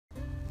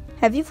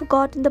Have you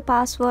forgotten the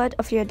password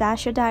of your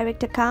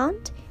DasherDirect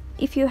account?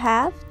 If you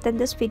have, then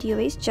this video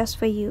is just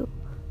for you.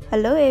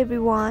 Hello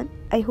everyone,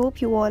 I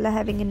hope you all are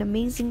having an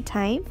amazing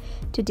time.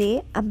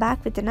 Today I'm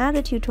back with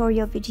another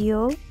tutorial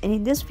video, and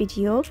in this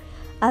video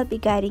I'll be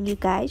guiding you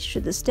guys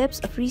through the steps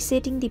of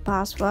resetting the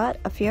password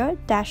of your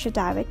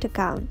DasherDirect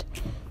account.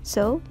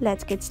 So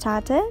let's get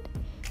started.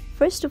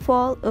 First of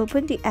all,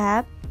 open the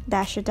app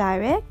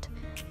DasherDirect.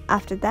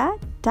 After that,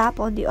 tap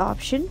on the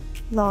option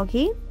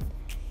Login.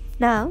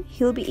 Now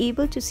you'll be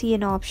able to see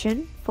an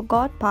option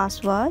Forgot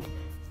Password.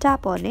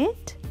 Tap on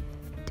it.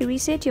 To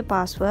reset your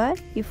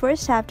password, you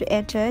first have to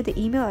enter the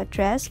email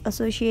address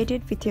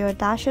associated with your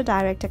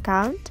DasherDirect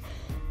account.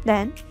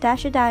 Then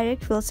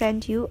DasherDirect will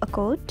send you a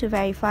code to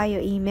verify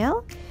your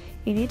email.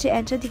 You need to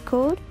enter the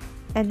code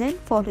and then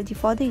follow the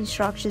further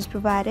instructions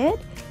provided.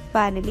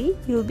 Finally,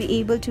 you'll be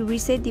able to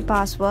reset the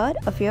password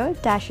of your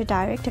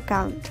DasherDirect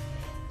account.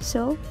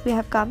 So we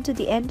have come to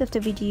the end of the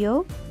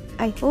video.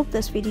 I hope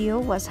this video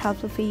was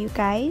helpful for you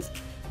guys.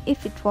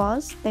 If it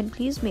was, then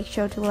please make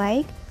sure to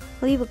like,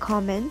 leave a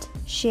comment,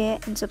 share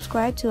and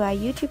subscribe to our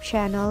YouTube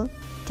channel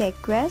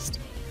TechQuest.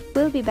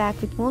 We'll be back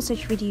with more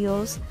such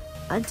videos.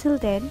 Until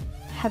then,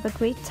 have a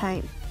great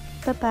time.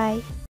 Bye bye.